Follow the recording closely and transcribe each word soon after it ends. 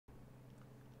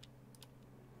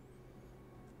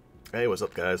Hey, what's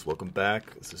up, guys? Welcome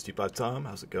back. This is Teapot Tom.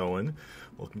 How's it going?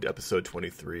 Welcome to episode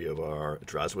 23 of our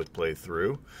Drazhoath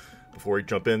playthrough. Before we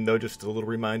jump in, though, just a little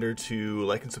reminder to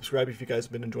like and subscribe if you guys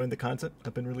have been enjoying the content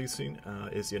I've been releasing.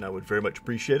 Izzy and I would very much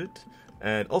appreciate it.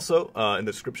 And also, in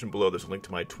the description below, there's a link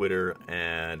to my Twitter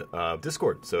and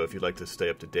Discord. So if you'd like to stay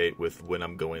up to date with when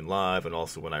I'm going live and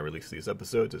also when I release these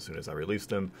episodes, as soon as I release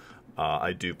them,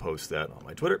 I do post that on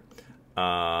my Twitter.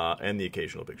 And the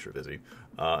occasional picture of Izzy.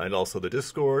 And also the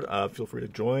Discord, feel free to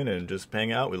join and just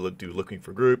hang out. We do looking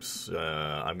for groups.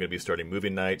 I'm going to be starting movie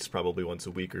nights probably once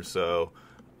a week or so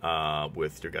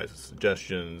with your guys'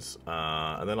 suggestions.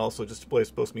 And then also just to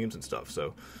post memes and stuff.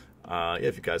 So yeah,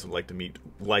 if you guys would like to meet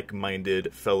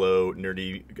like-minded fellow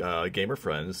nerdy gamer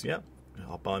friends, yeah,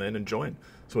 hop on in and join.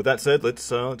 So with that said, let's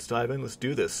dive in. Let's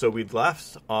do this. So we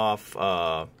left off,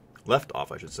 I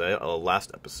should say,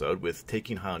 last episode with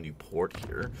taking high on new port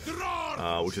here,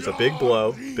 which is a big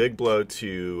blow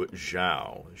to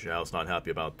Zhao. Zhao's not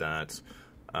happy about that.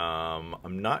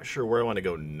 I'm not sure where I want to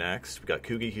go next. We got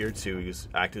Kugi here to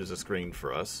act as a screen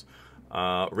for us.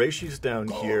 Reishi's down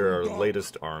here, our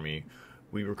latest army.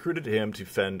 We recruited him to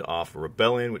fend off a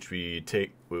rebellion, which I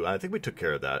think we took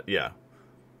care of that. Yeah,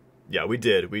 we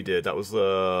did. That was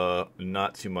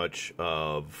not too much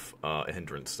of a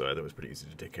hindrance, so I think it was pretty easy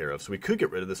to take care of. So we could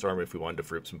get rid of this army if we wanted to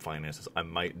free up some finances. I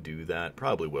might do that.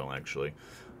 Probably will, actually.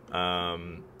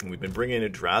 We've been bringing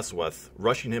in Drazhoath,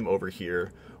 rushing him over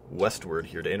here, westward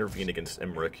here, to intervene against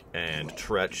Imrik and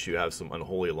Tretch, who have some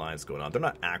unholy alliance going on. They're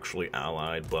not actually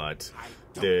allied, but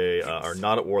they are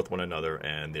not at war with one another,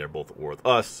 and they are both at war with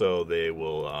us, so they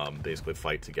will basically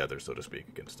fight together, so to speak,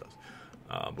 against us.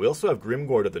 We also have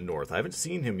Grimgor to the north. I haven't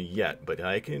seen him yet, but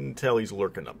I can tell he's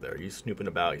lurking up there. He's snooping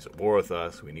about. He's at war with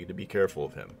us. We need to be careful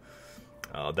of him.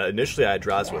 Initially, I had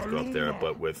Drazhoath go up there,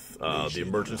 but with the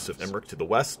emergence of Imrik to the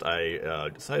west, I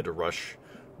decided to rush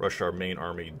our main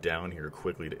army down here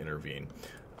quickly to intervene.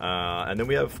 And then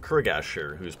we have Kurgash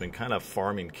here, who's been kind of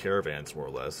farming caravans, more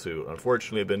or less, who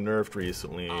unfortunately have been nerfed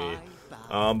recently.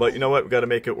 But you know what? We've got to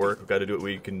make it work. We've got to do what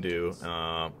we can do.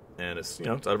 And it's, it's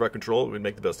out of our control. We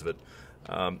make the best of it.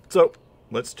 So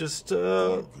let's just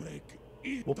should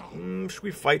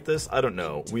we fight this? I don't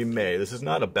know. We may. This is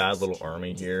not a bad little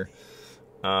army here.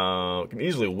 We can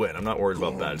easily win. I'm not worried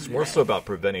about that. It's more so about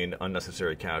preventing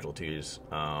unnecessary casualties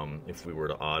if we were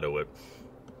to auto it.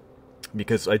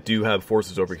 Because I do have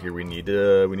forces over here we need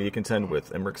to contend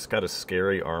with. Imrik's got a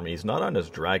scary army. He's not on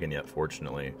his dragon yet,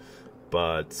 fortunately.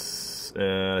 But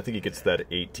I think he gets that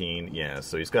 18. Yeah,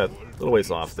 so he's got a little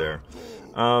ways off there.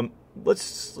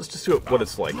 Let's just do what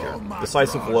it's like here.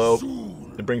 Decisive blow.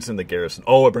 It brings in the garrison.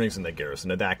 Oh, it brings in the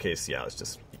garrison. In that case, yeah,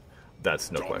 that's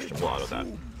no question. We'll auto that.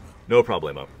 No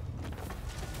problemo.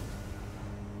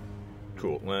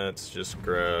 Cool. Let's just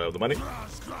grab the money.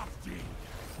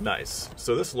 Nice.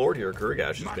 So this lord here,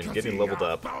 Kurgash, has been getting leveled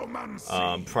up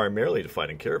primarily to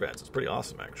fighting caravans. It's pretty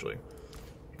awesome, actually.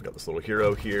 We've got this little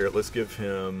hero here. Let's give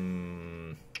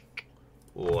him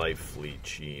life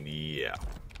leeching. Yeah.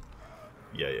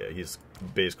 Yeah, he's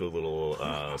basically a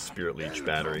little spirit leech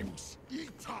battery.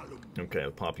 Okay,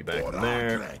 I'll pop you back in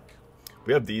there.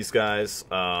 We have these guys,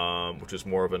 which is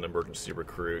more of an emergency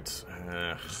recruit.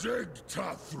 They're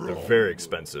very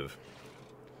expensive.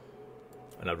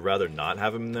 And I'd rather not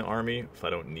have them in the army if I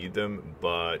don't need them.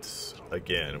 But,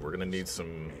 again, we're going to need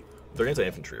some... They're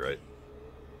anti-infantry, right?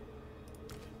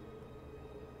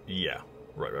 Yeah.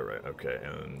 Right. Okay,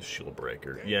 and shield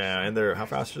breaker. Yeah, and they're... How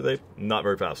fast are they? Not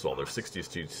very fast at all. They're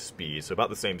 62 speed, so about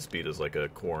the same speed as like a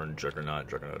Khorne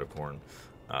Juggernaut of Khorne,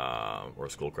 or a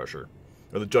Skull Crusher.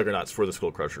 Or the Juggernauts for the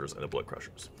Skull Crushers and the Blood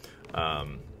Crushers.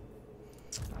 Harm.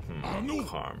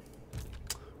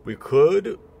 We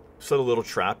could set a little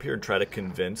trap here and try to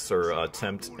convince or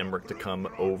attempt Imrik to come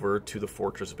over to the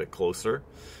fortress a bit closer.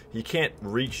 He can't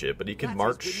reach it, but he can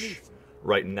march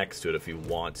right next to it if he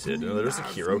wants it. And there's a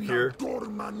hero here. This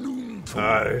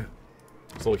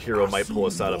little hero might pull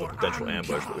us out of a potential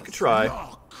ambush, but we could try.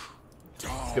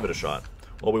 Let's give it a shot.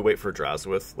 While we wait for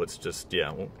Drazhoath, let's just,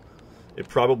 yeah, well, it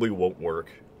probably won't work.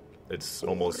 It's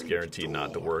almost guaranteed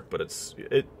not to work, but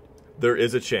there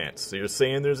is a chance. So you're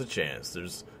saying there's a chance.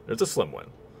 There's a slim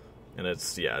one. And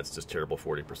it's just terrible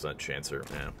 40% chance here.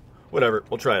 Yeah, whatever,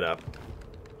 we'll try it out.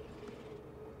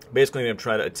 Basically, I'm going to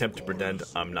try to attempt to pretend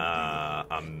I'm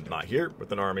not here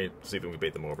with an army, see if we can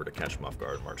bait them over to catch them off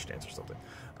guard, march stance or something.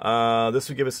 This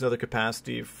would give us another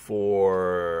capacity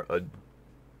for a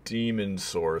demon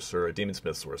sorcerer, a demon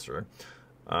smith sorcerer.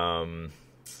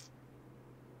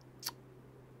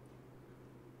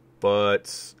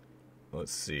 But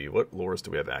let's see, what lores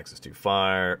do we have access to?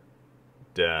 Fire,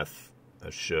 death,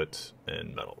 a shoot,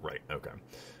 and metal. Right, okay.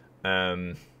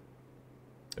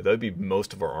 That would be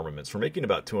most of our armaments. We're making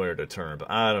about 200 a turn,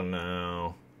 but I don't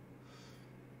know.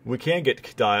 We can get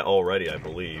Kadai already, I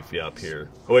believe. Yeah, up here.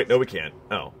 Oh, wait, no, we can't.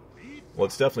 Oh. Well,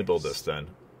 let's definitely build this then.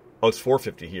 Oh, it's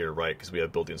 450 here, right? Because we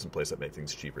have buildings in place that make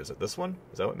things cheaper. Is it this one?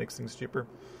 Is that what makes things cheaper?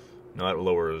 No, that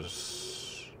lowers...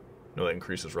 No, that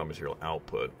increases raw material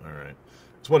output. Alright.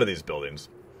 It's one of these buildings.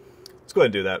 Let's go ahead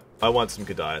and do that. I want some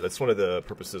Kadai. That's one of the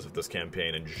purposes of this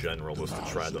campaign in general, was to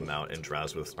try them out in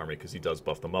Drazhoath's army, because he does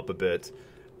buff them up a bit.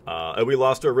 And we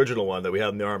lost our original one that we had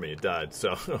in the army. It died,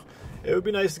 so it would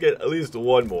be nice to get at least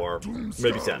one more.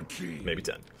 Maybe 10. Maybe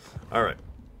 10. Alright.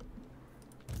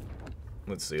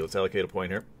 Let's see. Let's allocate a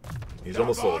point here. He's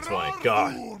almost level 20.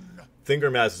 God.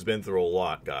 Thingermass has been through a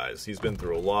lot, guys. He's been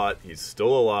through a lot. He's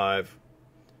still alive.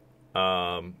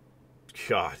 God,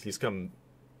 he's come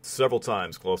several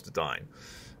times close to dying.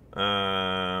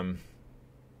 What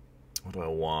do I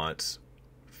want?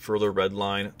 Further red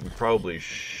line. We probably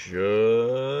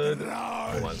should. Hold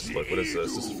on, let's look. What is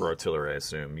this? This is for artillery, I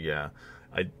assume. Yeah.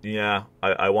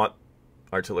 I want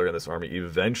artillery in this army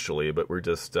eventually, but we're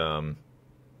just well,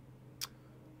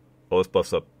 let's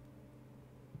buff up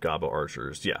Gaba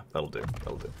archers. Yeah, that'll do.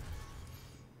 That'll do.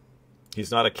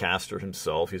 He's not a caster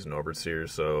himself. He's an overseer,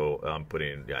 so I'm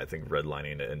putting, I think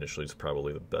redlining it initially is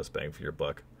probably the best bang for your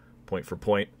buck, point for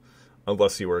point,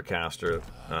 unless he were a caster.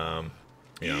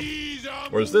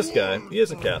 Whereas this guy, he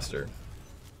is a caster.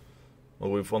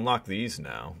 Well, we've unlocked these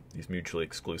now, these mutually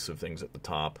exclusive things at the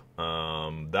top.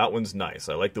 That one's nice.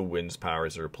 I like the wind's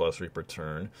powers are plus reap per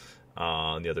turn.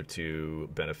 And the other two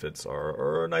benefits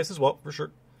are nice as well, for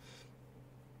sure.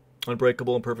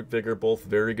 Unbreakable and Perfect Vigor, both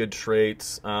very good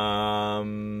traits.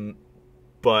 But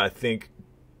I think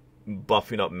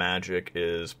buffing up magic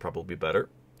is probably better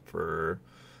for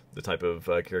the type of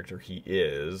character he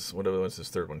is. What's his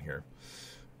third one here?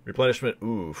 Replenishment,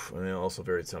 oof. And also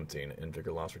very tempting. And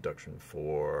Vigor loss reduction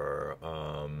for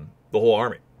the whole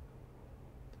army.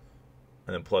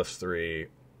 And then +3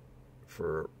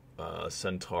 for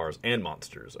centaurs and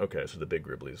monsters. Okay, so the big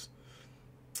Gribblies.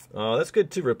 That's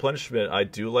good too. Replenishment. I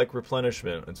do like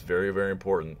replenishment. It's very, very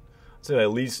important. I'd say the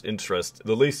least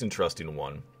interesting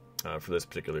one for this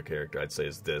particular character, I'd say,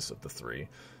 is this of the three.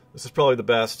 This is probably the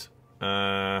best.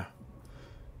 But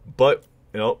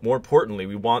more importantly,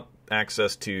 we want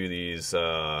access to these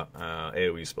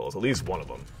AoE spells. At least one of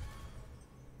them.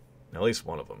 At least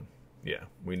one of them. Yeah,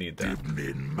 we need that.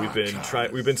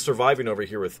 We've been surviving over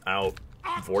here without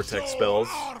vortex spells,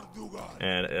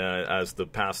 and as the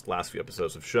last few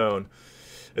episodes have shown,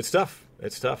 it's tough.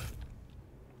 It's tough.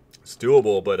 It's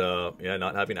doable, but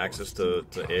not having access to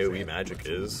AoE magic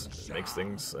makes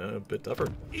things a bit tougher,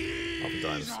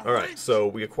 oftentimes. All right, so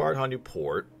we acquired Hanyu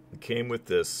Port. It came with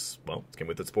this. Well, it came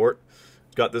with its port.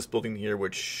 It's got this building here,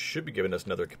 which should be giving us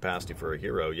another capacity for a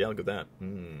hero. Yeah, look at that.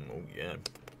 Oh yeah.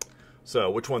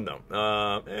 So, which one, though?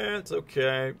 It's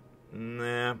okay.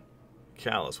 Nah.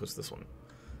 Callus, what's this one?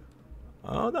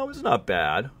 Oh, that was not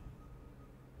bad.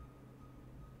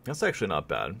 That's actually not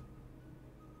bad.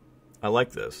 I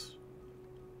like this.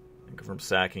 From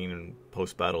sacking and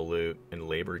post-battle loot and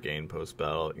labor gain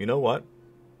post-battle. You know what?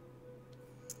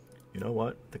 I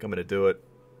think I'm going to do it.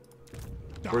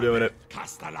 We're doing it.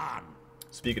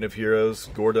 Speaking of heroes,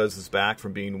 Gordaz is back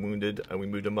from being wounded, and we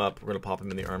moved him up. We're going to pop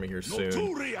him in the army here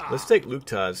soon. Let's take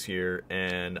Luktaz here,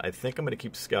 and I think I'm going to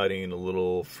keep scouting a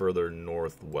little further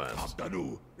northwest.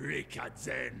 Okay,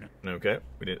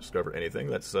 we didn't discover anything.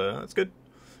 That's good.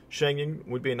 Shangying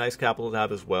would be a nice capital to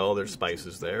have as well. There's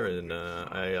spices there, and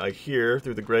I hear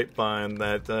through the grapevine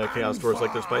that Chaos stores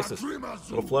like their spices.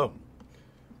 It'll flow.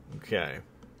 Okay.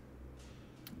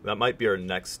 That might be our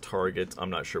next target. I'm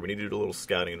not sure. We need to do a little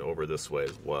scouting over this way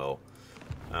as well.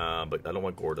 But I don't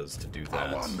want Gordaz to do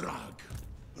that.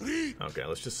 Okay,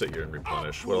 let's just sit here and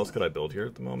replenish. What else could I build here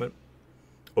at the moment?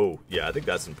 Oh, yeah, I think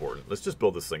that's important. Let's just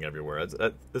build this thing everywhere.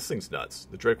 This thing's nuts.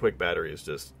 The Drakequake battery is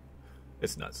just...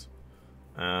 It's nuts.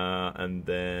 And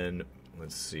then,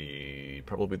 let's see...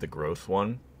 Probably the growth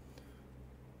one.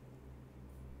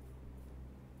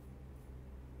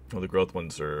 Oh, the growth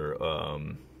ones are...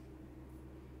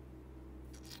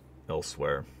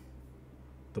 elsewhere,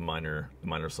 the minor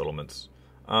settlements.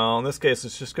 In this case,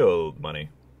 let's just go money.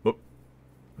 What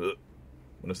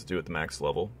does it do at the max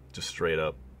level? Just straight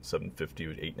up 750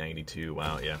 with 892.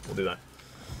 Wow, yeah, we'll do that.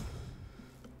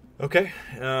 Okay.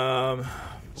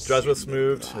 Drazhoath's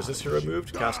moved. Has this hero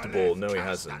moved? Castable. No, he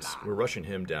hasn't. We're rushing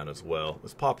him down as well.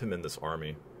 Let's pop him in this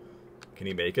army. Can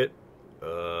he make it?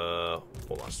 Hold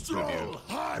on. Let's move you.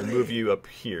 We'll move you up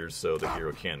here so the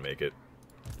hero can make it.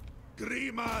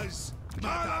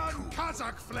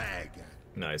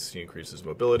 Nice, he increases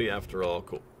mobility after all.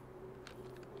 Cool.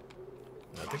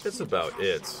 I think that's about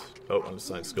it. Oh,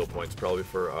 unassigned skill points probably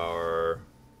for our...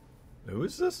 Who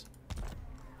is this?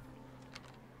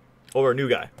 Oh, our new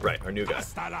guy. Right, our new guy.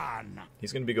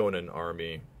 He's going to be going in an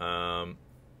army. We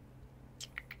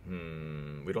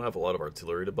don't have a lot of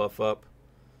artillery to buff up.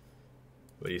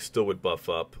 But he still would buff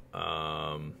up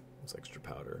this extra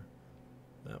powder.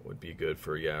 That would be good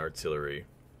for, yeah, artillery.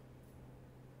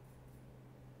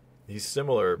 He's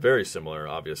similar, very similar,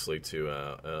 obviously, to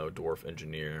a dwarf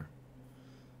engineer.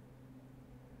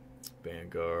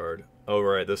 Vanguard. Oh,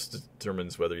 right, this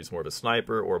determines whether he's more of a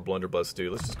sniper or a blunderbuss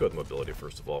dude. Let's just go with mobility,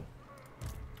 first of all.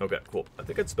 Okay, cool. I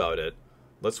think that's about it.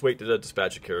 Let's wait to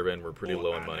dispatch a caravan. We're pretty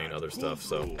low on money and other stuff,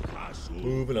 so...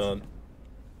 Moving on.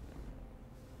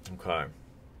 Okay.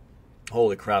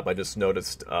 Holy crap, I just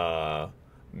noticed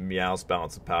Meow's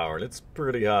balance of power, and it's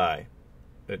pretty high.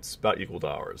 It's about equal to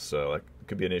ours, so that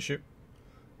could be an issue.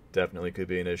 Definitely could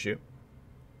be an issue.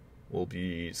 We'll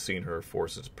be seeing her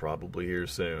forces probably here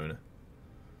soon.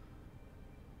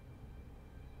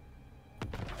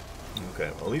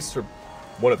 Okay, well, at least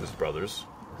one of his brothers,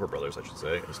 her brothers I should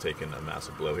say, has taken a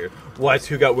massive blow here. What?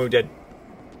 Who got wounded?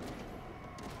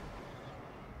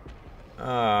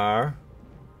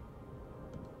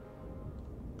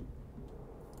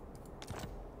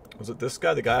 Was it this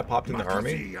guy, the guy I popped in the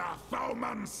army?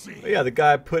 Oh, yeah, the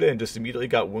guy I put in just immediately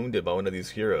got wounded by one of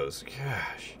these heroes.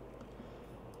 Gosh.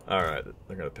 Alright,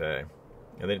 they're gonna pay.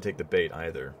 And they didn't take the bait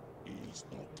either.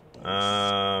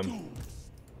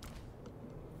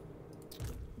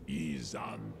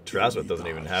 Drazhoath doesn't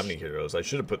even have any heroes. I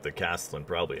should have put the Castellan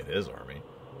probably in his army.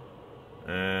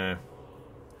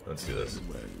 Let's do this.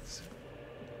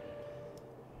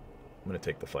 I'm gonna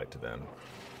take the fight to them.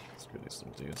 Screw these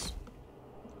little dudes.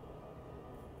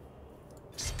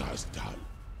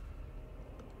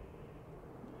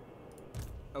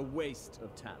 A waste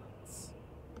of talents.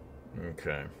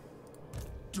 Okay.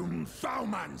 We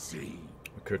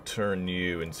could turn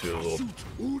you into a little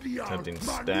tempting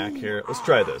stack here. Let's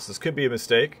try this. This could be a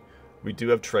mistake. We do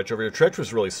have Tretch over here. Tretch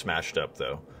was really smashed up,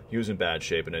 though. He was in bad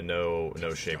shape and in no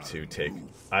shape to take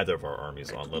either of our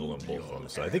armies on, let alone both of them.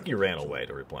 So I think he ran away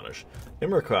to replenish.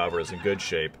 Imrik, however, is in good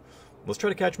shape. Let's try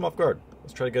to catch him off guard.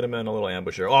 Let's try to get him in a little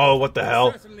ambush here. Oh, what the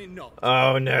hell?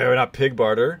 Oh, no, not pig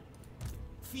barter.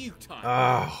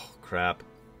 Oh, crap.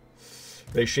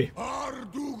 Reishi.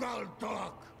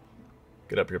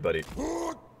 Get up here, buddy.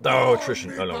 Oh,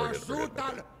 attrition. Oh, no, we're good. We're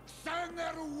good.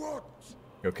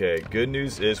 Okay, good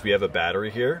news is we have a battery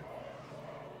here.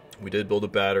 We did build a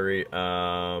battery,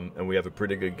 and we have a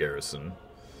pretty good garrison.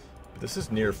 But this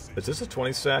is near... Is this a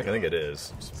 20 stack? I think it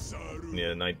is.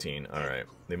 Yeah, 19. Alright.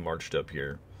 They marched up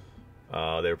here.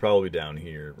 They were probably down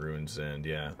here. Ruins End,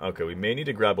 yeah. Okay, we may need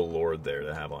to grab a lord there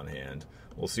to have on hand.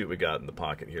 We'll see what we got in the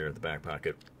pocket here, the back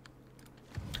pocket.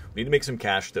 We need to make some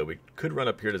cash, though. We could run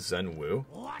up here to Zenwu.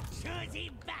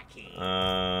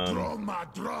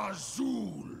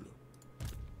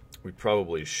 We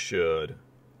probably should.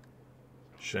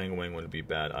 Shangwang wouldn't be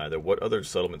bad either. What other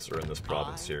settlements are in this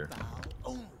province here?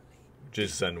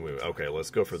 Just Zenwu. Okay,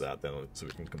 let's go for that then, so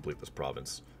we can complete this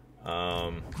province.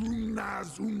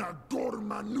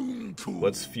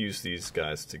 Let's fuse these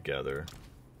guys together.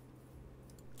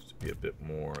 Just to be a bit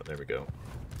more. There we go.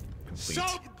 Complete.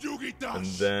 And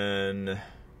then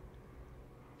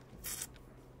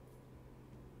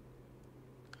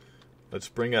let's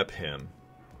bring up him.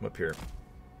 Come up here.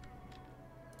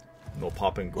 And we'll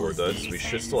pop in Gorduds. We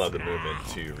should still have the movement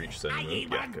to reach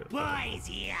Zenwu. Yeah, good.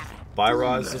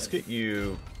 Byroz, let's get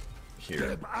you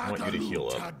here. I want you to heal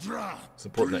up. It's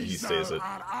important that he stays at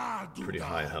pretty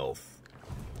high health.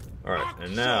 Alright,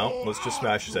 and now let's just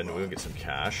smash Zenwu and get some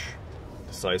cash.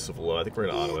 Decisive low. I think we're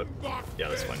going to auto it. Yeah,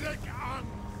 that's fine.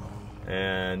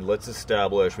 And let's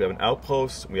establish. We have an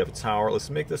outpost. We have a tower. Let's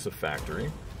make this a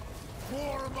factory.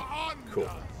 Cool.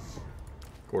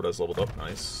 Gorduds leveled up.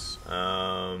 Nice.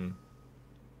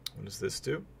 What does this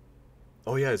do?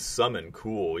 Oh, yeah, it's summon.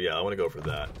 Cool. Yeah, I want to go for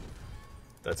that.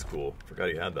 That's cool. Forgot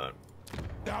he had that.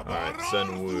 Alright,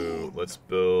 Zenwu. Let's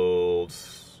build...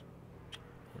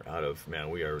 We're out of... Man,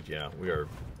 we are... Yeah, we're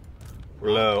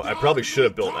low. I probably should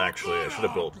have built, actually. I should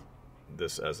have built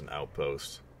this as an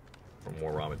outpost for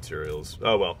more raw materials.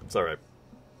 Oh, well. It's alright.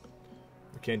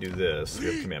 We can't do this. We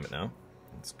have commandment now.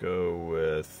 Let's go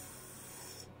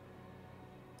with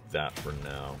that for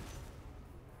now.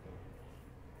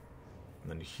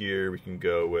 And then here we can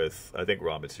go with, I think,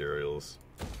 raw materials.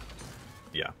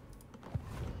 Yeah.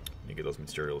 You get those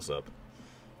materials up.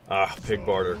 Ah, pig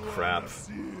barter. Crap.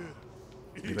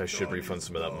 Maybe I should refund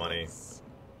some of that money.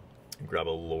 And grab a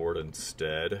lord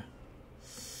instead.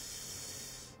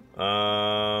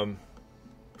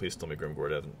 Please tell me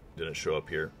Grimgor didn't show up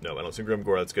here. No, I don't see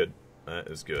Grimgor. That's good. That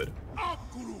is good. Can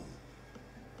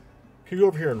you go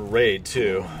over here and raid,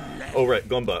 too? Oh, right,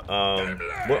 Gumba.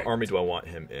 What army do I want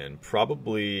him in?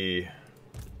 Probably...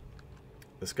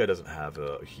 This guy doesn't have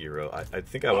a hero. I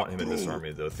think I want him in this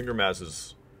army, though. Thingermaz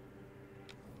is...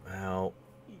 Well...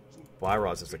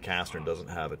 Byros is a caster and doesn't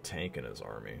have a tank in his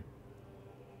army.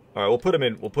 Alright, we'll put him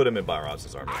in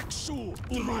Byros' army. Still,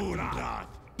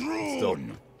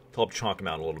 to help chonk him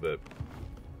out a little bit.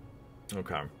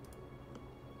 Okay.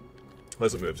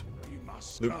 Let's moved.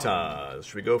 Luke Taz.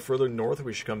 Should we go further north or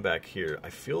we should come back here?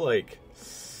 I feel like...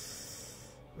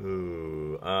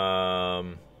 Ooh,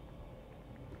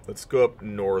 let's go up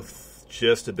north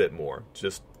just a bit more.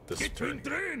 Just this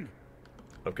turn.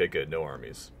 Okay, good. No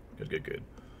armies. Good.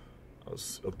 I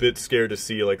was a bit scared to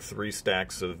see like 3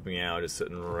 stacks of Meow just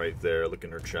sitting right there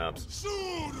licking her chops.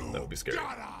 That would be scary.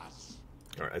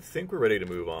 Alright, I think we're ready to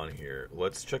move on here.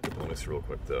 Let's check diplomacy real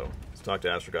quick, though. Let's talk to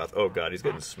Astrogoth. Oh god, he's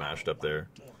getting smashed up there.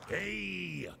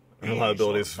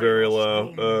 Reliability is very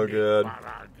low. Oh god.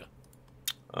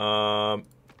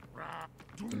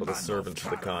 What about the servants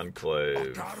of the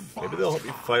Conclave? Maybe they'll help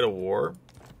you fight a war?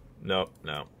 No.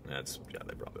 That's... Yeah,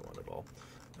 they probably won't at all.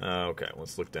 Okay,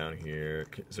 let's look down here.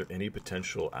 Is there any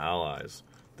potential allies?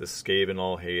 The Skaven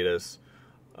all hate us.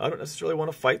 I don't necessarily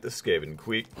want to fight the Skaven.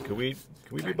 Can we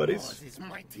be buddies?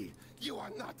 You are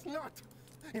not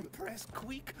impressed,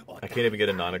 Queek, or I can't even get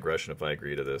a non-aggression if I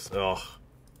agree to this. Ugh.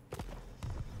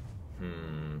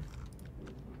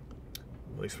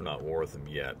 At least we're not at war with them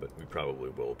yet, but we probably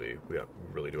will be. We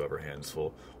really do have our hands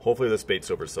full. Hopefully this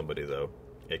baits over somebody, though.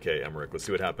 A.k.a. Imrik. Let's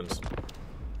see what happens.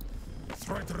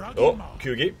 Oh,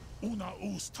 Kugi.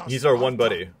 He's our one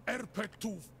buddy. And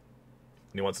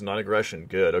he wants non-aggression.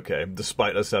 Good, okay.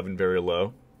 Despite us having very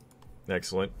low.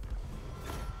 Excellent.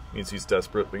 Means he's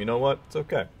desperate, but you know what? It's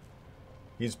okay.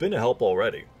 He's been a help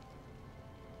already.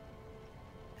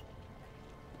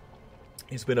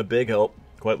 He's been a big help,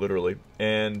 quite literally.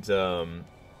 And,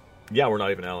 yeah, we're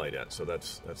not even allied yet, so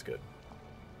that's good.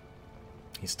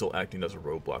 He's still acting as a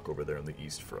roadblock over there in the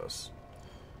east for us.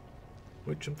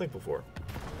 Which I'm thankful for.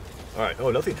 Alright,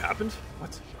 oh, nothing happened?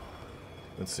 What?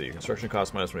 Let's see, construction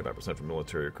costs minus 25% for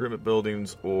military recruitment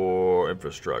buildings or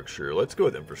infrastructure. Let's go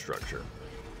with infrastructure.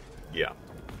 Yeah.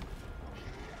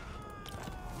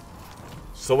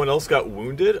 Someone else got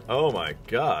wounded? Oh my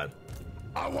god.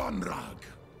 Our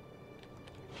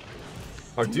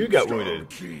dude got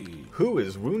wounded. Who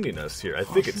is wounding us here? I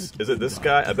think it's... Is it this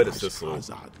guy? I bet it's this little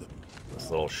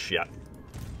shit.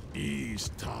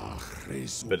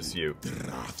 Bet it's you.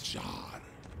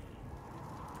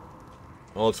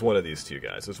 Well, it's one of these two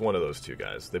guys. It's one of those two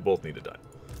guys. They both need to die.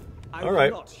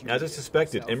 Alright, as I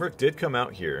suspected, Imrik did come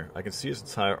out here. I can see his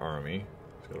entire army.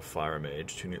 He's got a fire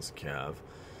mage, 2 units of cav.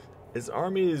 His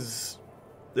army is...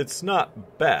 It's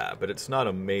not bad, but it's not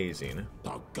amazing.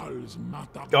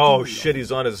 Oh shit,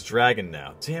 he's on his dragon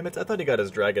now. Damn it, I thought he got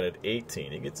his dragon at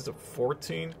 18. He gets it to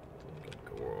 14?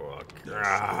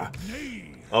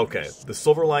 Okay, the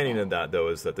silver lining in that, though,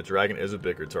 is that the dragon is a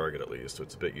bigger target at least, so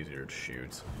it's a bit easier to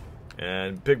shoot.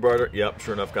 And Big Barter, yep,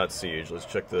 sure enough, got siege. Let's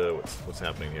check what's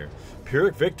happening here.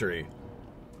 Pyrrhic victory.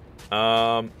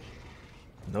 No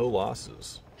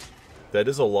losses. That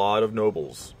is a lot of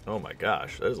nobles. Oh my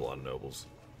gosh, that is a lot of nobles.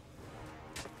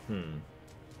 Be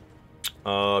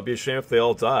a shame if they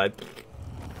all died.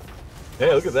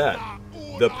 Hey, look at that.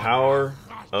 The power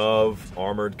of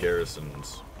armored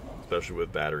garrisons, especially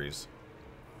with batteries.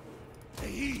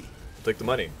 We'll take the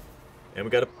money. And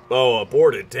we got a... Oh,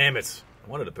 aborted, damn it. I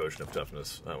wanted a potion of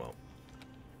toughness. Oh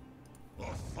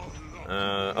well.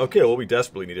 Okay, well, we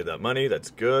desperately needed that money. That's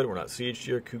good. We're not sieged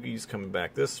here. Kugi's coming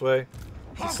back this way.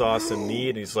 He saw us in need,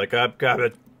 and he's like, I've got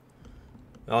it.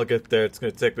 I'll get there. It's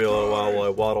going to take me a little while I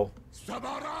waddle.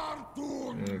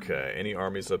 Okay, any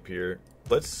armies up here?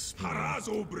 Let's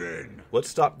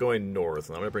stop going north,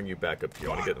 and I'm going to bring you back up here.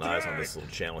 I want to get an eyes on this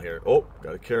little channel here. Oh,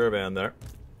 got a caravan there.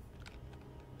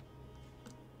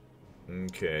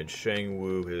 Okay,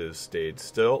 Shangwu has stayed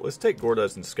still. Let's take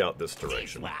Gordez and scout this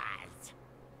direction. A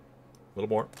little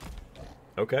more.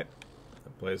 Okay.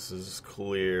 That place is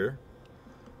clear.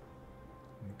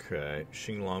 Okay.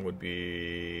 Xinglong would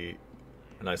be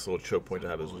a nice little choke point to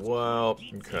have as well.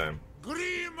 Okay.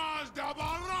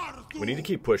 We need to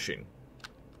keep pushing.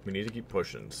 We need to keep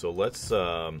pushing. So let's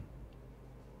move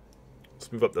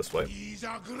up this way.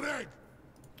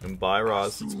 And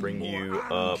Byros, let's bring you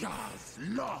up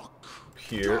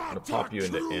here. I'm going to pop you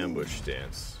into ambush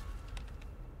stance.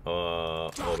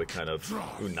 Well, we kind of...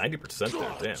 Ooh, 90% there.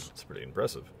 Damn, that's pretty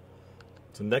impressive.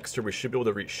 So next turn, we should be able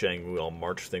to reach Shangwu. I'll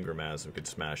march Thingermaz. We could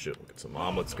smash it. We'll get some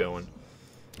omelets going.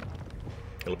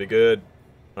 It'll be good.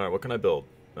 Alright, what can I build?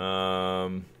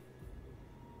 What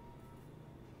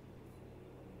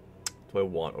do I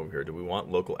want over here? Do we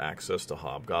want local access to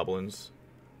hobgoblins?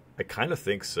 I kind of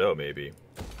think so, maybe.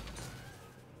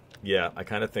 Yeah, I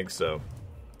kind of think so.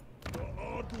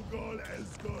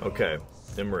 Okay,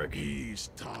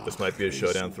 Imrik. This might be a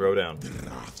showdown throwdown.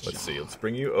 Let's see, let's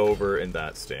bring you over in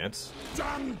that stance.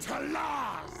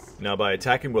 Now, by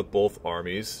attacking with both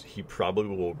armies, he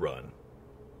probably will run.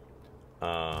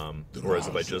 Whereas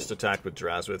if I just attacked with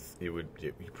Drazhoath, he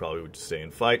probably would stay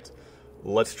and fight.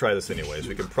 Let's try this anyways.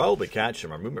 We can probably catch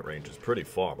him. Our movement range is pretty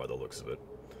far by the looks of it.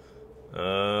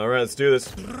 Alright, let's do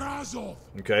this.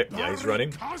 Okay, yeah, he's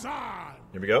running.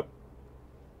 Here we go.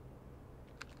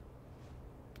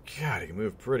 God, he can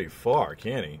move pretty far,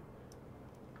 can't he?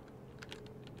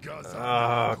 Can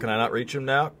I not reach him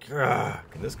now?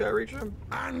 Can this guy reach him?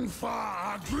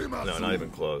 No, not even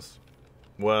close.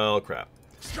 Well, crap.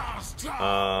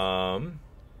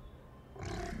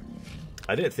 I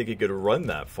didn't think he could run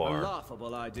that far. A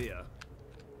laughable idea.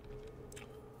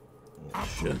 Oh,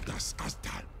 shit.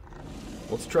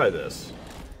 Let's try this.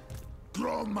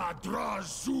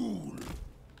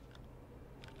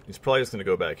 He's probably just gonna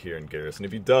go back here and garrison.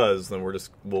 If he does, then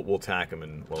we'll attack him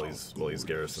and while he's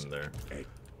garrisoned there. I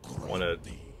want to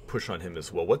push on him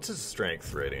as well. What's his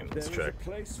strength rating? Let's check.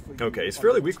 Okay, he's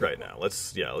fairly weak right now.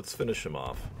 Let's finish him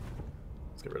off.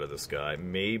 Let's get rid of this guy.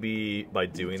 Maybe by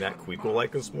doing that, Queek will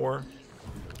like us more,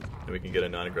 and we can get a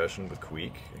non-aggression with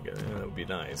Queek. That would be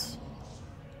nice.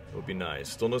 It would be nice.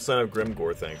 Still no sign of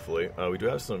Grimgore, thankfully. We do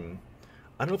have some...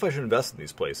 I don't know if I should invest in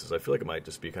these places. I feel like it might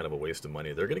just be kind of a waste of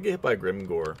money. They're going to get hit by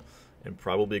Grimgore, and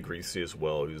probably Greasy as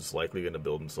well, who's likely going to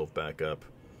build himself back up.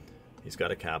 He's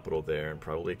got a capital there, and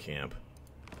probably a camp.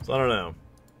 So I don't know.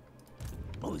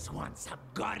 Who's want some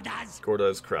Gordas?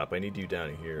 Gordas, crap. I need you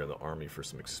down here in the army for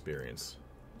some experience.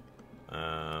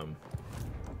 Well,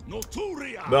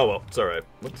 it's alright.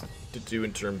 What's to do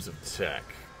in terms of tech?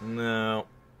 No.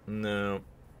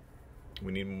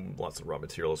 We need lots of raw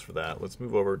materials for that. Let's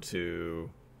move over to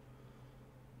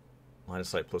line of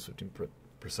sight plus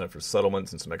 15% for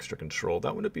settlements and some extra control.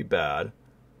 That wouldn't be bad.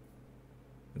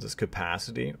 Is this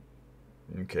capacity?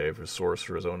 Okay, for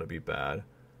sorcerers, that wouldn't be bad.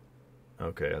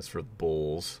 Okay, that's for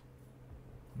bulls.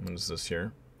 What is this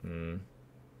here?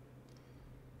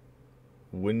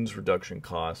 Winds reduction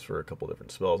costs for a couple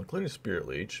different spells, including Spirit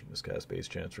Leech. This guy's base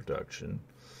chance reduction.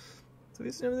 So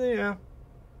these and everything, yeah.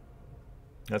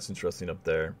 That's interesting up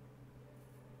there.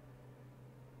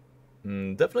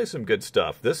 Definitely some good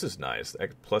stuff. This is nice.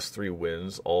 +3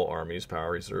 wins, all armies,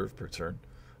 power reserve per turn.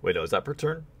 Wait, no, is that per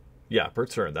turn? Yeah, per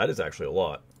turn. That is actually a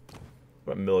lot.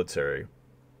 What about military?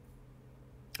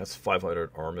 That's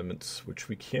 500 armaments, which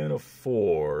we can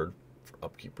afford for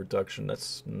upkeep reduction.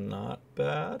 That's not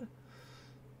bad.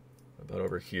 What about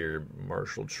over here?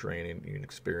 Martial training, unit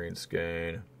experience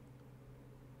gain.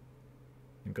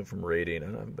 Income from raiding. I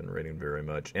haven't been raiding very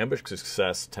much. Ambush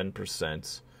success,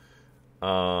 10%.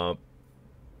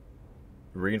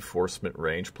 Reinforcement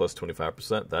range, plus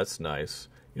 25%. That's nice.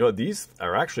 You know, these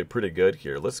are actually pretty good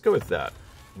here. Let's go with that.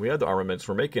 We had the armaments.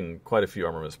 We're making quite a few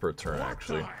armaments per turn,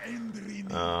 actually.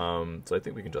 So I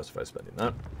think we can justify spending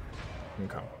that.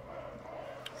 Okay.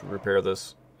 Should we repair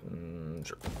this?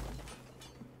 Sure.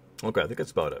 Okay, I think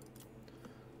that's about it.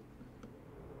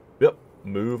 Yep,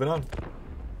 moving on.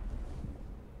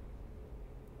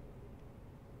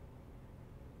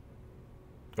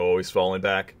 Oh, he's falling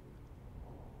back.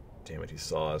 Damn it, he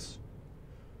saw us.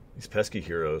 These pesky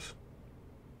heroes.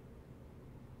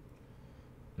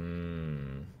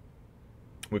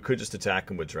 We could just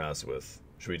attack him with Drazhoath.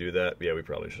 Should we do that? Yeah, we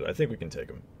probably should. I think we can take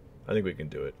him. I think we can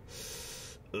do it.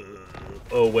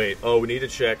 Oh, wait. Oh, we need to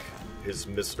check his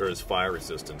his fire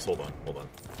resistance. Hold on.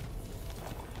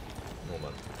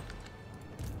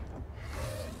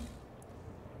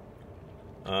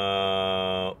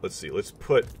 Let's see. Let's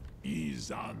put...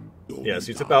 Yeah,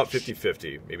 so it's about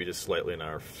 50-50. Maybe just slightly in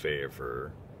our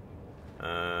favor.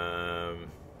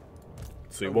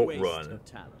 So he won't run.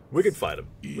 We can fight him.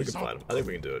 I think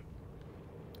we can do it.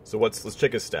 So let's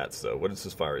check his stats, though. What is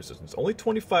his fire resistance? Only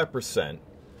 25%.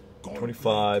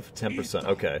 25, 10%.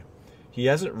 Okay. He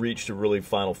hasn't reached a really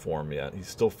final form yet. He's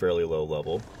still fairly low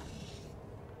level.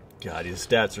 God, his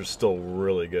stats are still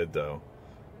really good, though.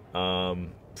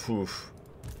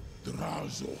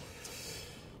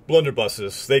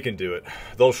 Blunderbusses, they can do it.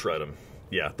 They'll shred him.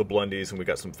 Yeah, the Blundies, and we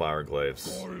got some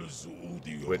Fireglaives.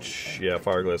 Which, yeah,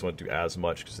 Fireglaives won't do as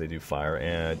much because they do fire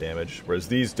and damage, whereas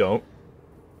these don't.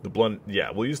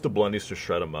 Yeah, we'll use the Blundies to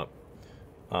shred them up.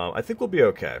 I think we'll be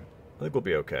okay.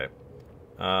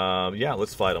 Yeah,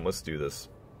 let's fight them. Let's do this.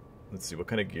 Let's see, what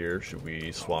kind of gear should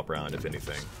we swap around, if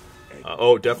anything?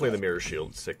 Oh, definitely the mirror shield.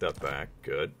 Let's take that back.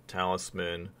 Good.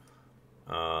 Talisman.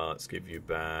 Let's give you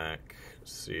back.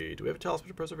 Let's see. Do we have a talisman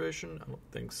of preservation? I don't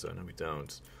think so. No, we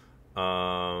don't.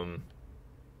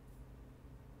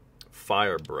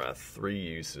 Fire breath. 3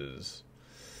 uses.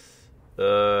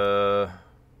 Crown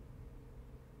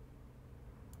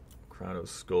of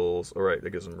skulls. Alright, that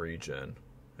gives them regen.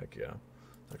 Heck yeah.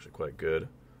 It's actually quite good.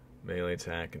 Melee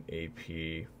attack and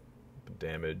AP.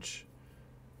 Damage.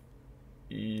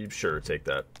 Sure, take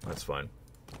that. That's fine.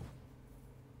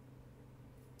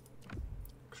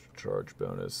 Extra charge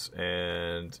bonus.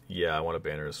 And yeah, I want a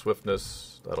banner of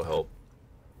swiftness. That'll help.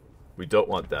 We don't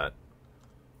want that.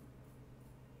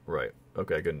 Right.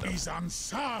 Okay, good enough.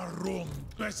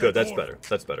 Good, that's better.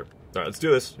 That's better. Alright, let's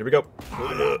do this. Here we go.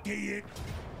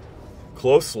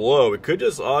 Close low. We could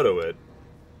just auto it.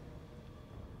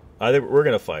 I think we're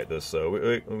going to fight this,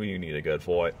 though. We need a good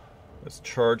fight. Let's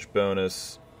charge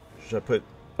bonus. Should I put...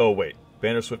 Oh, wait.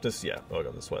 Banner swiftness? Yeah. Oh,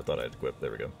 God, that's what I thought I'd equip.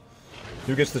 There we go.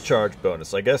 Who gets the charge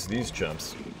bonus? I guess these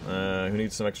chumps. Who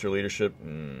needs some extra leadership?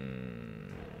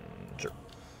 Sure.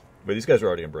 But these guys are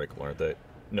already unbreakable, aren't they?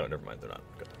 No, never mind. They're not.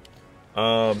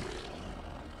 Okay.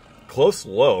 Close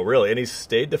low, really? And he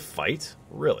stayed to fight?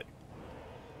 Really?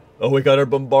 Oh, we got our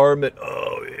bombardment.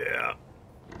 Oh, yeah.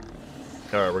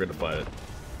 Alright, we're going to fight it.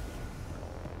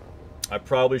 I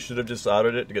probably should have just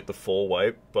autoed it to get the full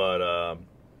wipe, but,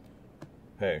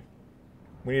 hey.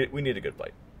 We need a good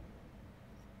fight.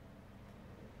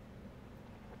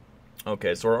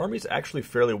 Okay, so our army's actually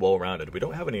fairly well-rounded. We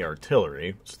don't have any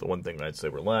artillery. It's the one thing I'd say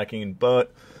we're lacking,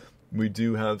 but we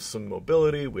do have some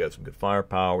mobility. We have some good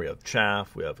firepower. We have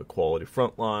chaff. We have a quality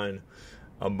front line.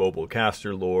 A mobile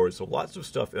caster lord. So lots of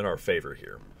stuff in our favor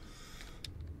here.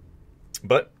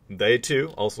 But they,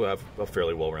 too, also have a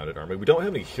fairly well-rounded army. We don't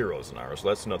have any heroes in ours, so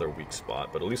that's another weak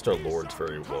spot. But at least our lord's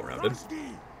very well-rounded.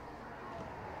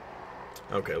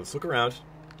 Okay, let's look around.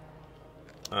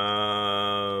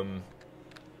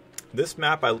 This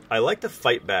map, I like to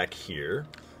fight back here.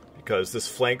 Because this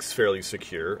flank's fairly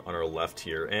secure on our left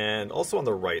here. And also on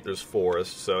the right, there's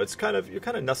forest. So it's you're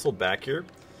kind of nestled back here.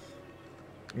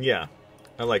 Yeah,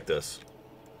 I like this.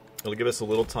 It'll give us a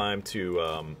little time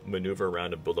to maneuver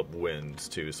around and build up winds,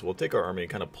 too. So we'll take our army and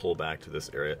kind of pull back to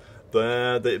this area.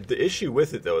 The issue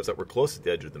with it, though, is that we're close to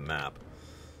the edge of the map.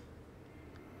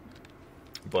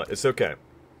 But it's okay.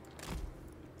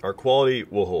 Our quality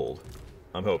will hold.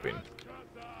 I'm hoping.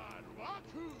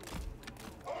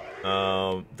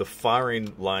 The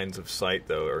firing lines of sight,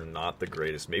 though, are not the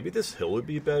greatest. Maybe this hill would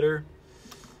be better?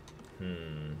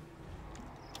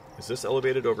 Is this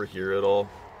elevated over here at all?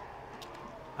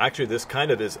 Actually, this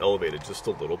kind of is elevated just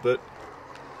a little bit.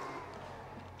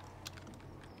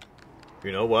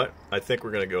 You know what? I think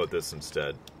we're going to go with this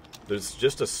instead. There's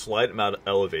just a slight amount of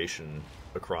elevation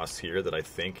across here that I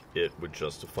think it would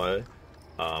justify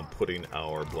putting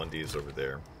our blundies over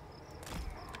there.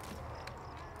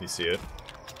 You see it?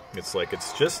 It's like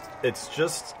it's just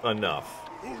enough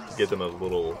to give them a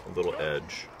little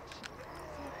edge.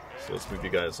 So let's move you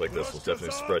guys like this. We'll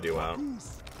definitely spread you out.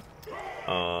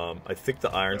 I think the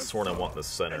Iron Sworn I want in the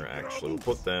center, actually. We'll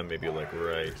put them maybe like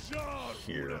right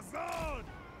here.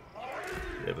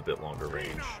 They have a bit longer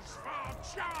range.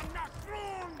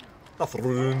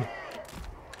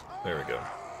 There we go.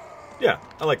 Yeah,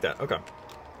 I like that. Okay.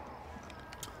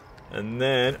 And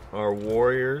then our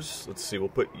warriors, let's see, we'll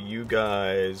put you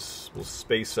guys, we'll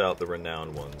space out the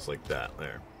renowned ones like that.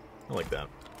 There. I like that.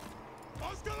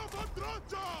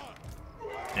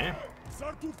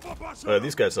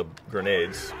 These guys have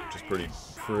grenades, which is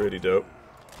pretty dope.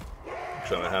 I'm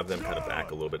trying to have them kind of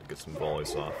back a little bit to get some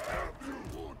volleys off.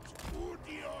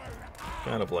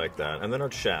 Kind of like that. And then our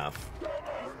chaff.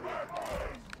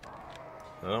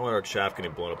 I don't want our chaff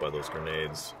getting blown up by those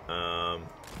grenades. Or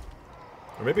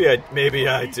maybe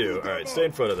I do. All right, stay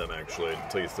in front of them actually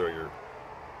until you throw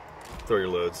your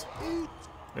loads.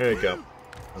 There you go.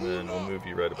 And then we'll move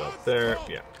you right about there.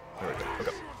 Yeah. There we go.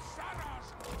 Okay.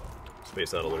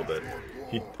 Space out a little bit.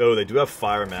 Oh, they do have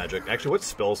fire magic. Actually, what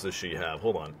spells does she have?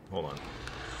 Hold on.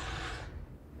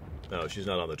 No, she's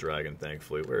not on the dragon,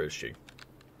 thankfully. Where is she?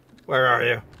 Where are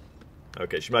you?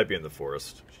 Okay, she might be in the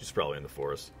forest. She's probably in the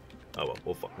forest. Oh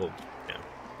well, yeah.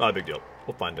 Not a big deal.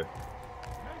 We'll find her.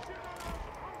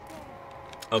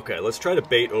 Okay, let's try to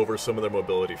bait over some of their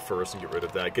mobility first and get rid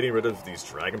of that. Getting rid of these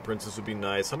dragon princes would be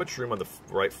nice. How much room on the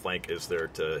right flank is there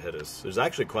to hit us? There's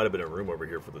actually quite a bit of room over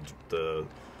here for the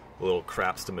little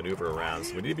craps to maneuver around,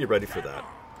 so we need to be ready for that.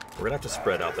 We're going to have to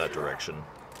spread out that direction.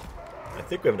 I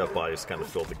think we have enough bodies to kind of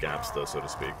fill the gaps, though, so to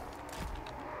speak.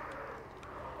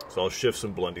 So I'll shift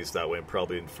some blundies that way and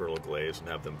probably Infernal Glaives and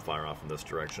have them fire off in this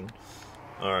direction.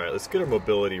 Alright, let's get our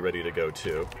mobility ready to go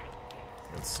too.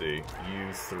 Let's see.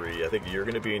 You three. I think you're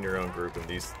going to be in your own group and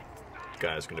these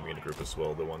guys are going to be in a group as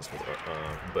well. The ones with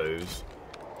bows.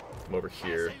 Come over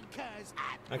here.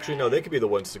 Actually, no, they could be the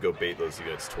ones to go bait those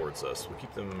units towards us. We'll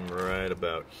keep them right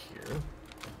about here.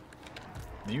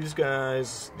 These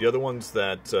guys, the other ones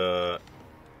that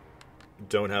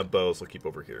don't have bows, we'll keep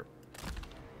over here.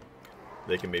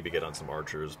 They can maybe get on some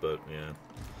archers, but yeah.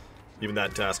 Even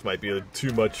that task might be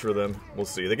too much for them. We'll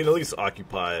see. They can at least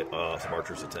occupy some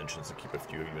archers' attentions and keep a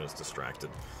few units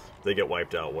distracted. If they get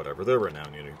wiped out, whatever. They're a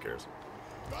renowned unit, who cares?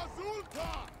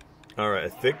 Alright, I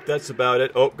think that's about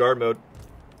it. Oh, guard mode.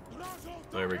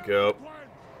 There we go.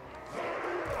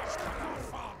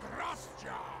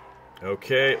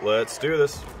 Okay, let's do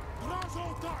this.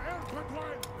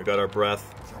 We got our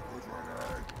breath.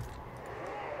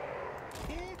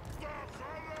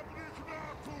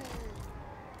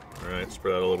 Alright,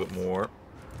 spread out a little bit more.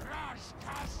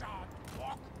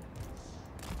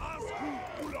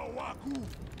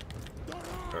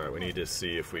 Alright, we need to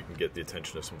see if we can get the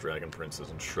attention of some dragon princes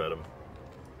and shred them.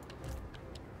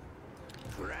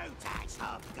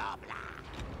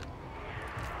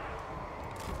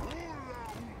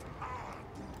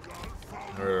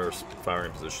 There are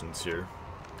firing positions here.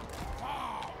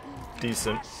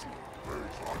 Decent.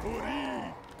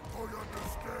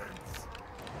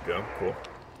 Go, cool.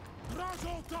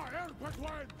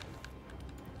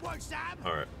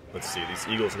 Alright, let's see. These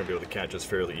eagles are going to be able to catch us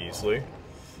fairly easily.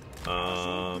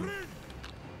 Are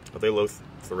they low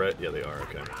threat? Yeah, they are.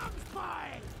 Okay.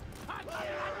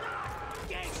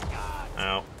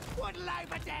 Ow.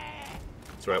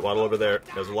 That's right, waddle over there.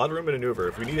 There's a lot of room to maneuver.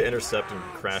 If we need to intercept and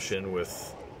crash in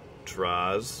with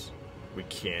Drazhoath, we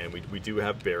can. We do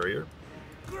have barrier.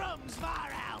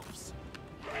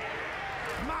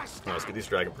 Let's get these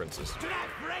dragon princes.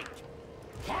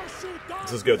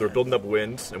 This is good. We're building up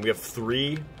wind, and we have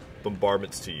 3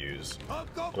 bombardments to use. I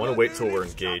want to wait till we're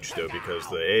engaged, though, because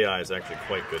the AI is actually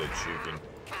quite good at juking.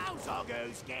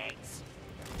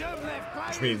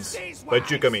 Which means, by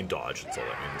juke I mean dodge. That's all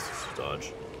that means. It's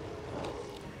dodge.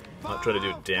 I'm not trying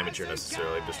to do damage here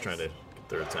necessarily. I'm just trying to get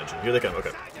their attention. Here they come.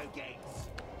 Okay.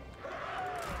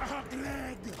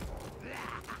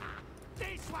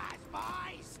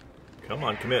 Come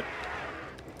on, commit.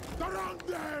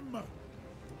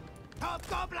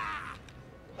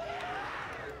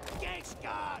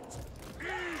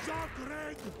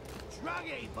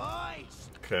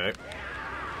 Okay.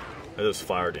 That is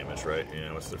fire damage, right?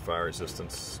 Yeah, what's their fire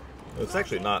resistance? It's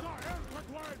actually not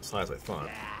as high as I thought.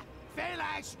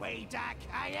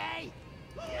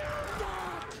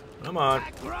 Come on.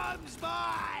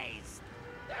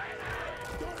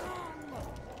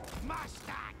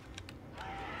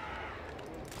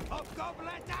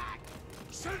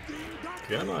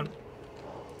 Come on.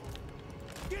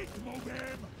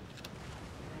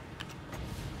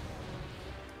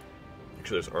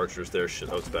 Actually, there's archers there. Shit,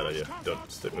 that was a bad idea.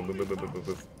 Don't stick. Move, move, move, move, move,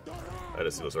 move. I had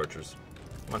to see those archers.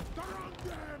 Come on.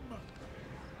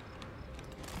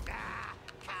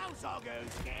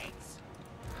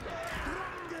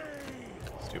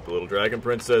 Stupid little dragon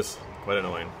princess. Quite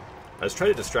annoying. I was trying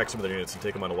to distract some of their units and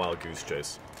take them on a wild goose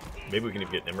chase. Maybe we can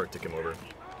even get Imrik to come over.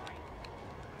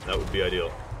 That would be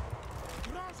ideal.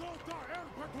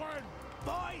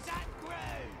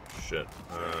 Shit.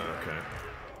 Okay.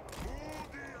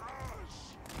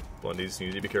 Blundies, you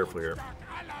need to be careful here.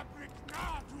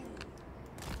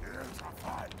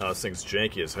 Oh, this thing's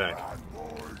janky as heck.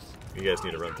 You guys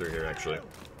need to run through here, actually.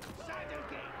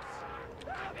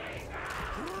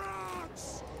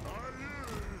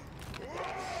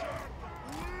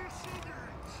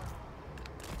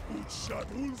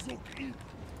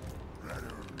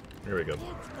 Here we go.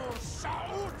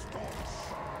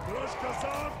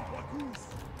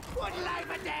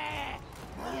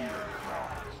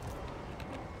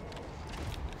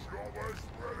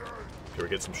 Okay, we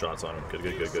get some shots on him. Good,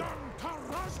 good, good, good.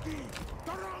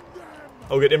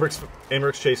 Oh, good.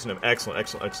 Imrik's chasing him. Excellent,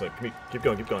 excellent, excellent. Keep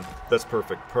going, keep going. That's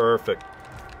perfect, perfect.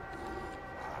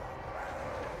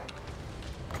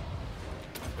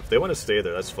 If they want to stay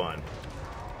there, that's fine.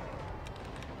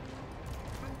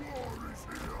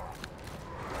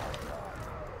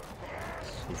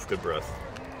 Oof, good breath.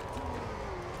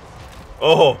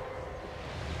 Oh!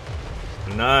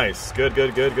 Nice. Good,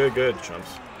 good, good, good, good,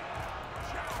 chumps.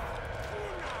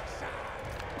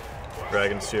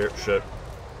 Dragons here. Shit.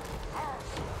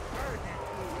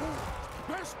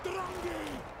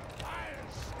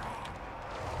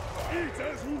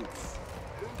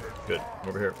 Good.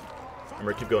 Over here.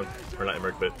 Imrik, keep going. Or not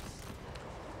Imrik, but...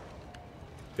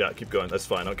 Yeah, keep going. That's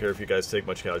fine. I don't care if you guys take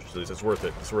much casualties. It's worth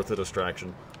it. It's worth the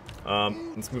distraction.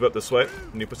 Let's move up this way.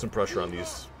 We need to put some pressure on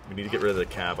these. We need to get rid of the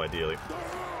cab, ideally.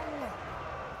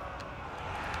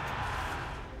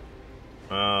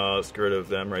 Let's get rid of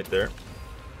them right there.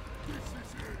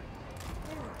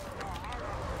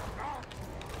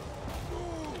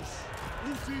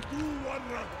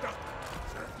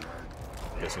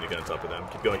 You guys need to get on top of them.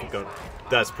 Keep going, keep going.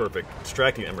 That's perfect.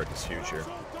 Distracting Imrik is huge here.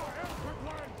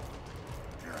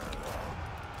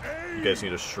 You guys need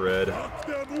to shred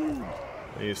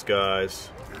these guys.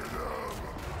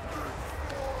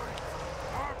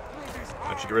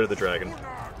 Actually, get rid of the dragon.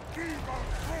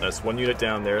 That's one unit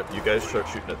down there. You guys start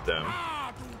shooting at them.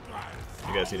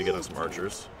 You guys need to get on some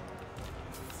archers.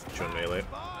 Showing melee.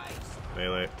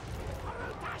 Melee.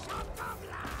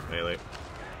 Melee.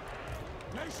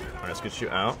 Alright, let's get you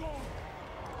out.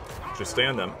 Just stay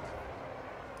on them.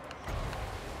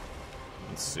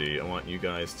 Let's see, I want you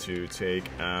guys to take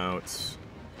out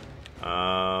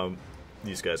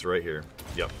these guys right here.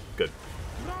 Yep, good.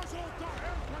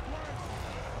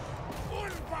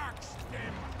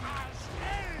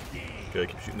 Good,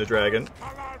 keep shooting the dragon.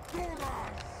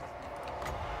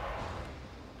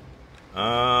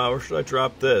 Where should I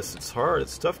drop this? It's hard,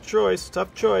 it's a tough choice,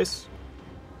 tough choice.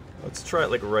 Let's try it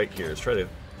like right here. Let's try to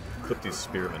clip these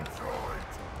spearmen.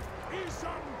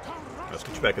 Let's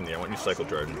get you back in the air. I want you to cycle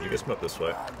charge. You guys come up this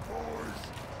way.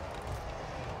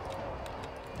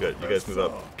 Good, you guys move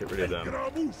up. Get rid of them.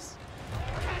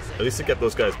 At least to get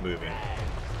those guys moving.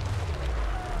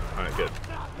 Alright, good.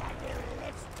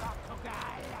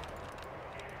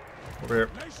 Over here.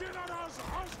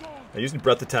 Now, using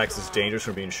breath attacks is dangerous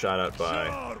from being shot at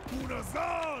by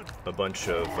a bunch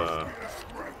of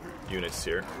units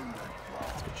here.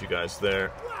 Let's get you guys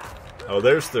there. Oh,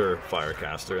 there's their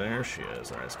firecaster. There she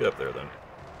is. Alright, let's get up there then.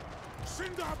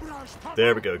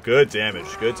 There we go. Good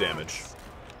damage. Good damage.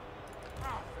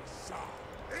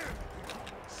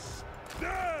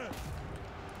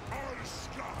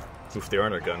 Oof, they are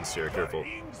on our guns here. Careful.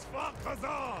 Keep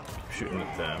shooting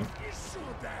at them.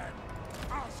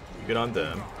 You get on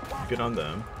them. You get on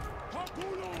them.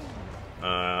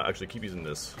 Actually, keep using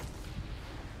this.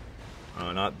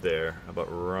 Not there. How about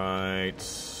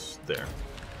right there?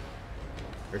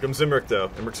 Here comes Imrik, though.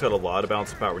 Imrik's got a lot of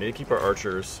balance of power. We need to keep our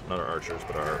archers, not our archers,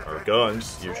 but our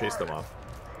guns. You chase them off.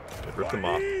 Good, rip them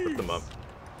off. Rip them up.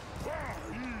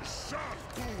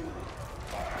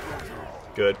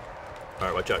 Good.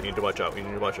 Alright, watch out. You need to watch out. You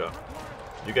need to watch out.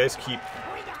 You guys keep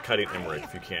cutting Imrik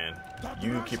if you can.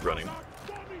 You keep running.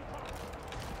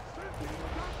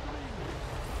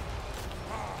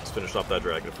 Let's finish off that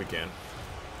dragon if we can.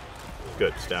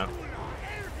 Good, it's down.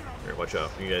 Here, watch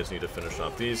out. You guys need to finish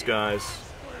off these guys.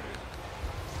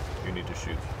 You need to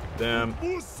shoot them.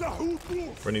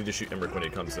 We need to shoot Imrik when he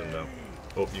comes in, though.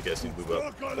 Oh, you guys need to move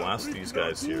up. Blast these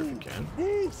guys here if you can.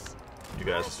 You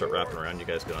guys will start wrapping around. You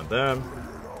guys get on them.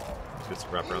 Let's get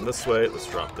some wrap around this way. Let's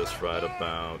drop this right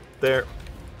about there.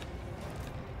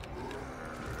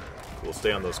 We'll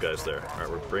stay on those guys there. Alright,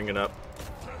 we're bringing up.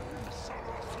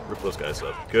 Rip those guys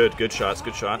up. Good, good shots,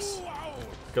 good shots.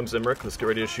 Here comes Imrik. Let's get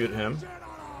ready to shoot him.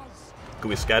 Can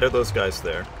we scatter those guys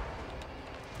there?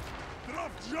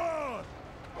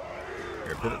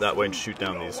 Here, put it that way and shoot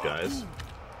down these guys.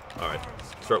 Alright,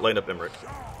 start lighting up Imrik.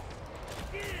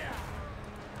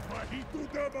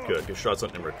 Good, good shots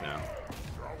on Imrik now.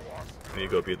 We need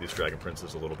to go beat these dragon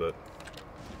princes a little bit.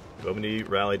 Do we need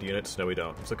rallied units? No, we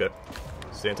don't. It's okay.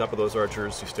 Stay on top of those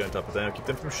archers. You stay on top of them. Keep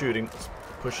them from shooting. Let's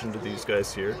push into these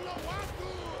guys here.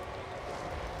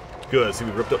 Good. See,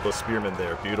 we ripped up those spearmen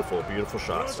there. Beautiful, beautiful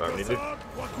shots. Alright, we need to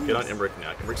get on Imrik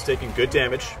now. Imrik's taking good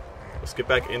damage. Let's get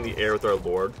back in the air with our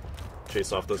lord.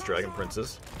 Chase off those dragon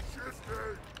princes.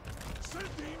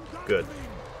 Good.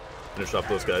 Finish off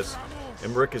those guys.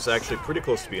 Imrik is actually pretty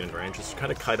close to being in range. Just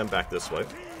kind of kite him back this way.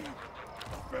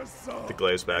 The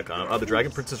glaive's back on him. Oh, the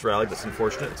dragon princess rallied. That's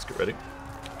unfortunate. Let's get ready.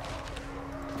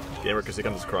 Imrik as he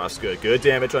comes across. Good. Good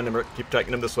damage on Imrik. Keep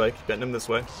attacking him this way. Keep getting him this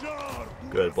way.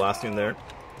 Good. Blasting there.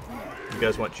 You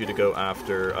guys want you to go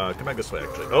after... come back this way,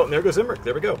 actually. Oh, and there goes Imrik.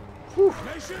 There we go. Whew.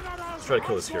 Let's try to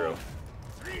kill this hero.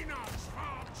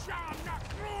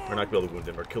 We're not going to be able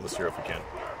to wound Imrik. Kill this hero if we can.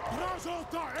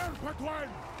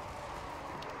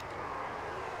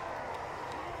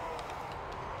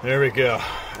 There we go.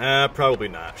 Probably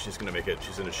not. She's going to make it.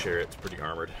 She's in a chariot. It's pretty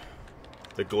armored.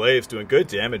 The glaive's doing good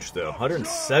damage, though.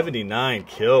 179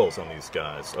 kills on these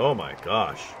guys. Oh my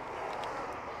gosh.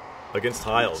 Against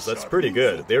tiles. That's pretty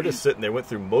good. They were just sitting there, went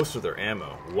through most of their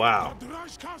ammo. Wow.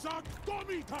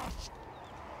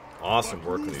 awesome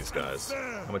work with these guys.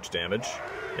 How much damage?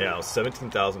 Yeah,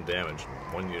 17,000 damage.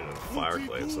 1 unit of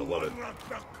Fireglaive, so I love it.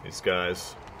 These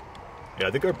guys. Yeah,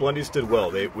 I think our Blundies did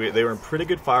well. They were in pretty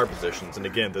good fire positions, and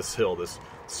again, this hill, this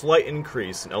slight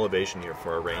increase in elevation here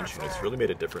for our range units really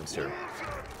made a difference here.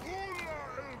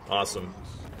 Awesome.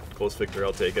 Close victory,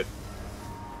 I'll take it.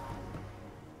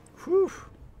 Whew.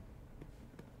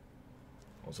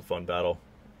 That was a fun battle.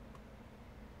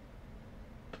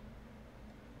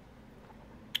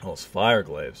 Oh, it's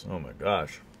Fireglaives. Oh my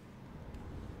gosh.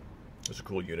 That's a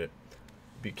cool unit.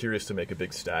 Be curious to make a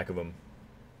big stack of them.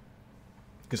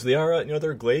 Because they are,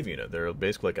 they're a glaive unit. They're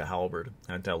basically like a halberd,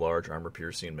 anti-large,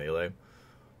 armor-piercing melee.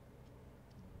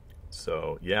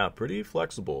 So yeah, pretty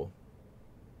flexible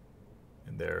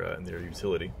in their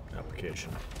utility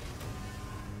application.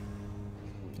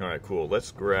 All right, cool.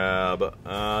 Let's grab.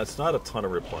 It's not a ton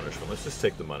of replenishment. Let's just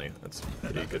take the money. That's a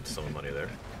pretty good sum of money there.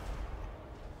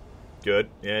 Good.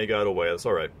 Yeah, you got it away. That's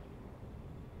all right.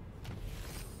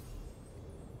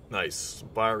 Nice.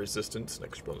 Fire resistance.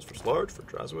 Next bonus for large for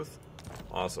Drazhoath.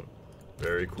 Awesome.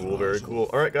 Very cool, very cool.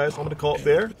 All right, guys, I'm going to call it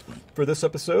there for this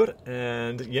episode.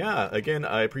 And, yeah, again,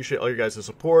 I appreciate all your guys'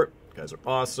 support. You guys are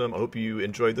awesome. I hope you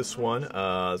enjoyed this one.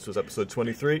 This was episode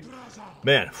 23.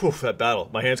 Man, whew, that battle.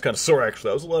 My hand's kind of sore, actually.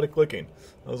 That was a lot of clicking.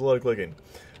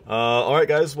 All right,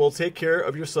 guys, well, take care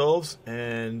of yourselves.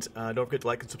 And don't forget to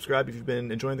like and subscribe if you've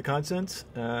been enjoying the content.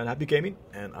 And happy gaming.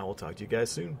 And I will talk to you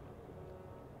guys soon.